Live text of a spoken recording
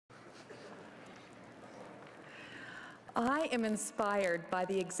I am inspired by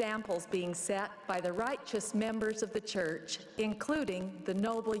the examples being set by the righteous members of the church, including the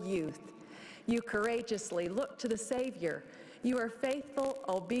noble youth. You courageously look to the Savior. You are faithful,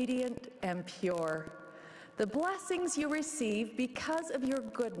 obedient, and pure. The blessings you receive because of your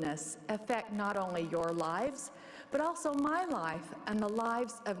goodness affect not only your lives, but also my life and the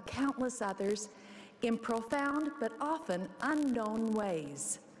lives of countless others in profound but often unknown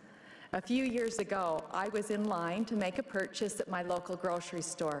ways. A few years ago, I was in line to make a purchase at my local grocery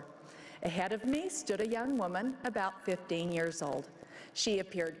store. Ahead of me stood a young woman about 15 years old. She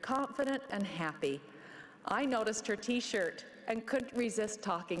appeared confident and happy. I noticed her t-shirt and couldn't resist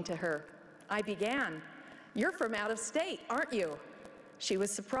talking to her. I began, "You're from out of state, aren't you?" She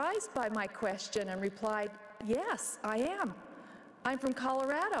was surprised by my question and replied, "Yes, I am. I'm from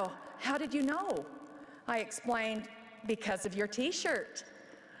Colorado. How did you know?" I explained, "Because of your t-shirt."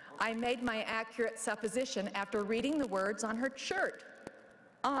 I made my accurate supposition after reading the words on her shirt.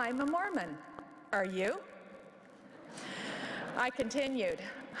 "I'm a Mormon. Are you?" I continued,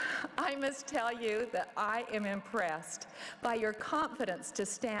 "I must tell you that I am impressed by your confidence to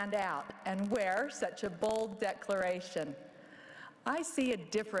stand out and wear such a bold declaration. I see a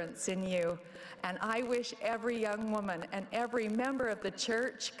difference in you, and I wish every young woman and every member of the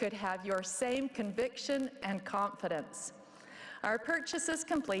church could have your same conviction and confidence." Our purchases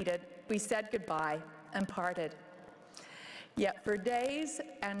completed, we said goodbye and parted. Yet for days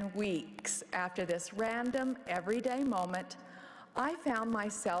and weeks after this random, everyday moment, I found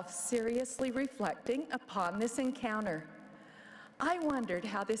myself seriously reflecting upon this encounter. I wondered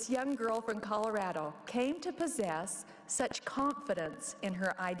how this young girl from Colorado came to possess such confidence in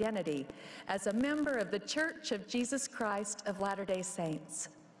her identity as a member of the Church of Jesus Christ of Latter-day Saints.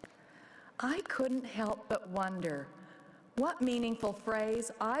 I couldn't help but wonder what meaningful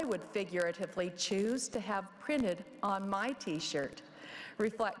phrase I would figuratively choose to have printed on my t-shirt,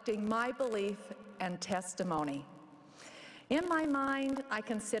 reflecting my belief and testimony. In my mind, I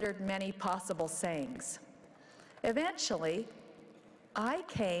considered many possible sayings. Eventually, I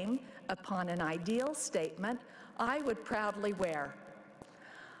came upon an ideal statement I would proudly wear.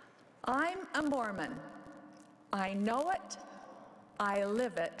 "I'm a Mormon. I know it. I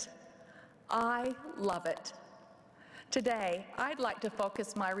live it. I love it." Today, I'd like to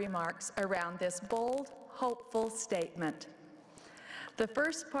focus my remarks around this bold, hopeful statement. The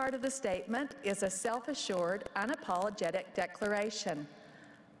first part of the statement is a self-assured, unapologetic declaration.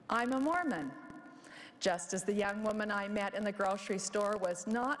 I'm a Mormon. Just as the young woman I met in the grocery store was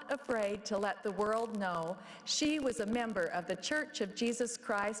not afraid to let the world know she was a member of the Church of Jesus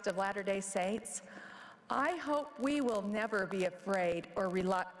Christ of Latter-day Saints, I hope we will never be afraid or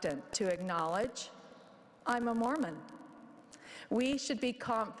reluctant to acknowledge, I'm a Mormon. We should be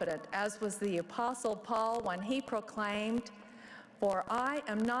confident, as was the Apostle Paul when he proclaimed, "For I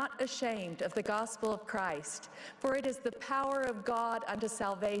am not ashamed of the gospel of Christ, for it is the power of God unto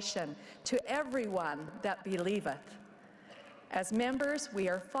salvation to everyone that believeth." As members, we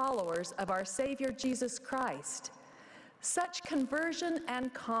are followers of our Savior Jesus Christ. Such conversion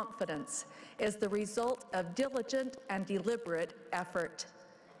and confidence is the result of diligent and deliberate effort.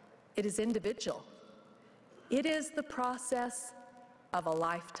 It is individual. It is the process of a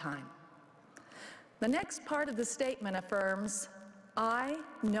lifetime. The next part of the statement affirms, I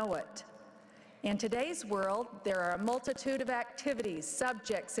know it. In today's world, there are a multitude of activities,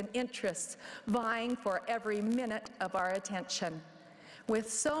 subjects, and interests vying for every minute of our attention. With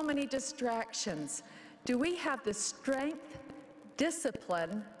so many distractions, do we have the strength,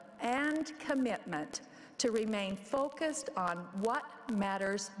 discipline, and commitment to remain focused on what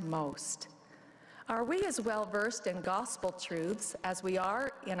matters most? Are we as well versed in gospel truths as we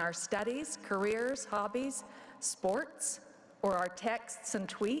are in our studies, careers, hobbies, sports, or our texts and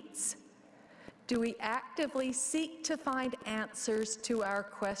tweets? Do we actively seek to find answers to our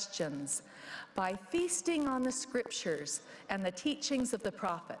questions by feasting on the scriptures and the teachings of the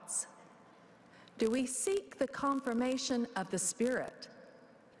prophets? Do we seek the confirmation of the Spirit?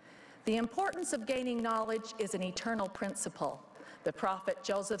 The importance of gaining knowledge is an eternal principle. The prophet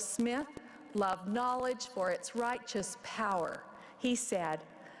Joseph Smith loved knowledge for its righteous power. He said,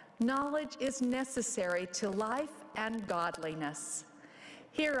 "Knowledge is necessary to life and godliness.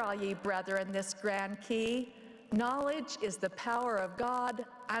 Hear, all ye brethren, this grand key. Knowledge is the power of God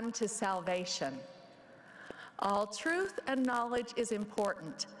unto salvation." All truth and knowledge is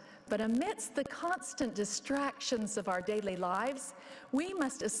important, but amidst the constant distractions of our daily lives, we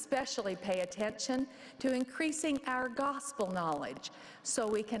must especially pay attention to increasing our gospel knowledge so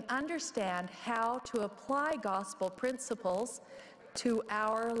we can understand how to apply gospel principles to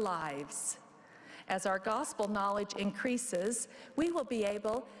our lives. As our gospel knowledge increases, we will be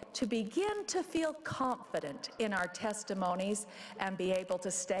able to begin to feel confident in our testimonies and be able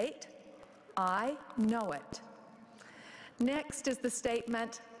to state, "I know it." Next is the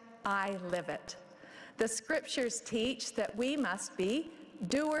statement, "I live it." The scriptures teach that we must be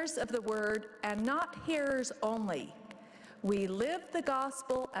doers of the word and not hearers only. We live the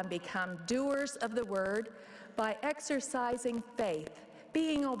gospel and become doers of the word by exercising faith,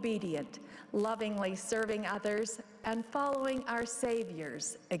 being obedient, lovingly serving others, and following our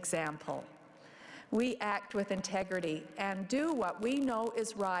Savior's example. We act with integrity and do what we know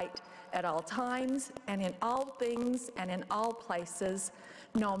is right at all times and in all things and in all places,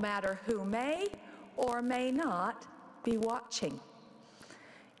 no matter who may or may not be watching.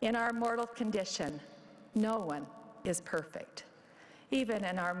 In our mortal condition, no one is perfect. Even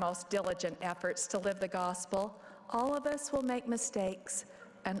in our most diligent efforts to live the gospel, all of us will make mistakes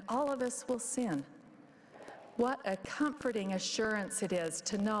and all of us will sin. What a comforting assurance it is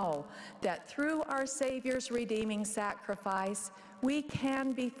to know that through our Savior's redeeming sacrifice, we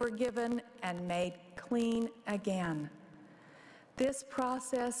can be forgiven and made clean again. This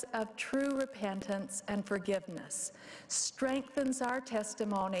process of true repentance and forgiveness strengthens our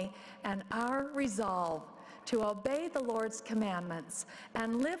testimony and our resolve to obey the Lord's commandments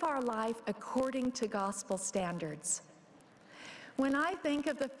and live our life according to gospel standards. When I think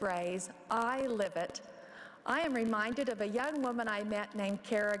of the phrase, "I live it," I am reminded of a young woman I met named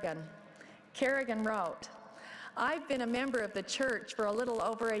Kerrigan. Kerrigan wrote, "I've been a member of the church for a little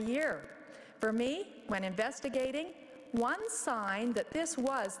over a year. For me, when investigating, one sign that this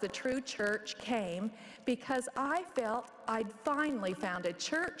was the true church came because I felt I'd finally found a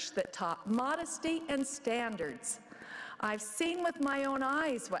church that taught modesty and standards. I've seen with my own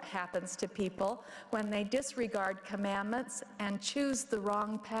eyes what happens to people when they disregard commandments and choose the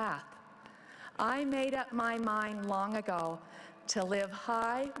wrong path. I made up my mind long ago to live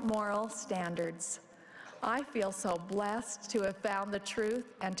high moral standards. I feel so blessed to have found the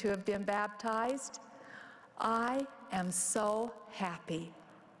truth and to have been baptized. I am so happy."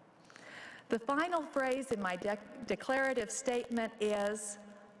 The final phrase in my declarative statement is,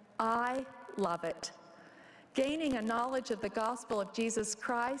 "I love it." Gaining a knowledge of the gospel of Jesus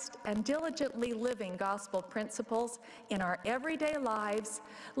Christ and diligently living gospel principles in our everyday lives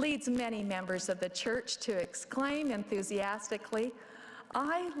leads many members of the church to exclaim enthusiastically,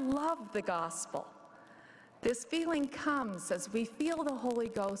 "I love the gospel." This feeling comes as we feel the Holy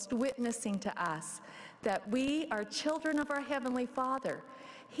Ghost witnessing to us that we are children of our Heavenly Father.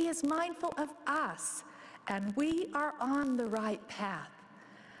 He is mindful of us, and we are on the right path.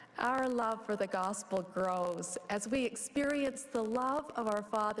 Our love for the gospel grows as we experience the love of our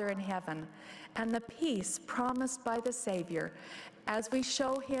Father in heaven and the peace promised by the Savior as we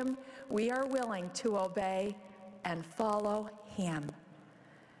show Him we are willing to obey and follow Him.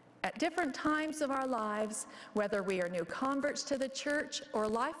 At different times of our lives, whether we are new converts to the church or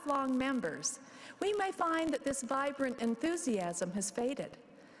lifelong members, we may find that this vibrant enthusiasm has faded.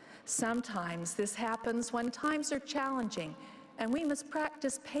 Sometimes this happens when times are challenging and we must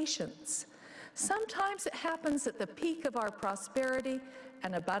practice patience. Sometimes it happens at the peak of our prosperity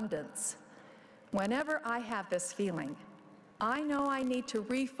and abundance. Whenever I have this feeling, I know I need to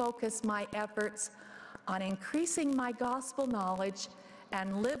refocus my efforts on increasing my gospel knowledge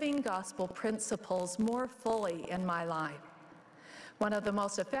and living gospel principles more fully in my life. One of the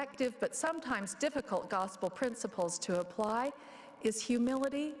most effective but sometimes difficult gospel principles to apply is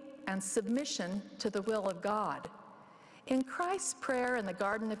humility and submission to the will of God. In Christ's prayer in the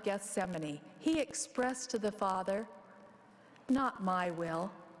Garden of Gethsemane, He expressed to the Father, "Not my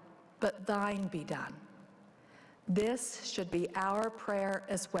will, but thine be done." This should be our prayer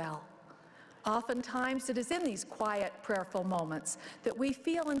as well. Oftentimes, it is in these quiet, prayerful moments that we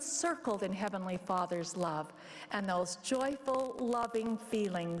feel encircled in Heavenly Father's love, and those joyful, loving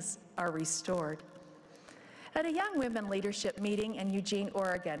feelings are restored. At a young women leadership meeting in Eugene,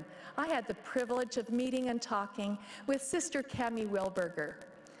 Oregon, I had the privilege of meeting and talking with Sister Cami Wilberger.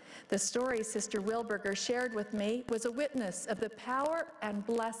 The story Sister Wilberger shared with me was a witness of the power and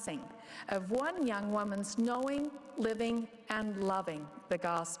blessing of one young woman's knowing, living, and loving the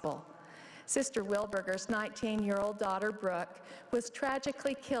gospel. Sister Wilberger's 19-year-old daughter, Brooke, was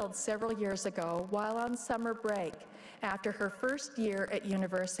tragically killed several years ago while on summer break after her first year at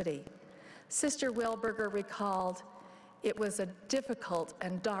university. Sister Wilberger recalled, "It was a difficult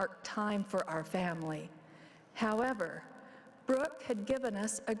and dark time for our family. However, Brooke had given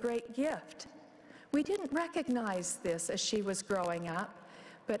us a great gift. We didn't recognize this as she was growing up,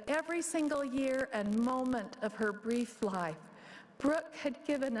 but every single year and moment of her brief life, Brooke had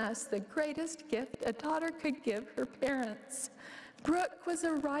given us the greatest gift a daughter could give her parents. Brooke was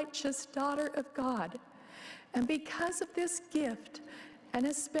a righteous daughter of God. And because of this gift, and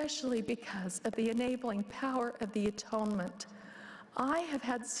especially because of the enabling power of the atonement, I have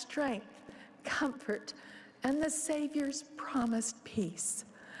had strength, comfort, and the Savior's promised peace.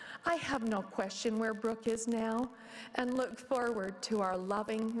 I have no question where Brooke is now and look forward to our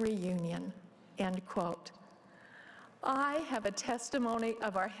loving reunion." End quote. I have a testimony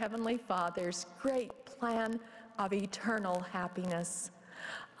of our Heavenly Father's great plan of eternal happiness.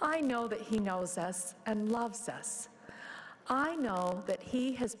 I know that He knows us and loves us. I know that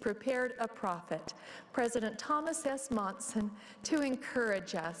He has prepared a prophet, President Thomas S. Monson, to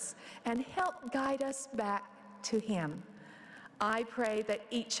encourage us and help guide us back to Him. I pray that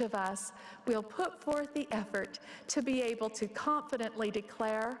each of us will put forth the effort to be able to confidently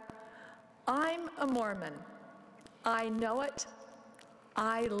declare, "I'm a Mormon. I know it,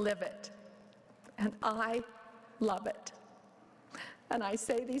 I live it, and I love it." And I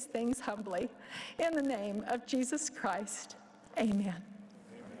say these things humbly in the name of Jesus Christ. Amen.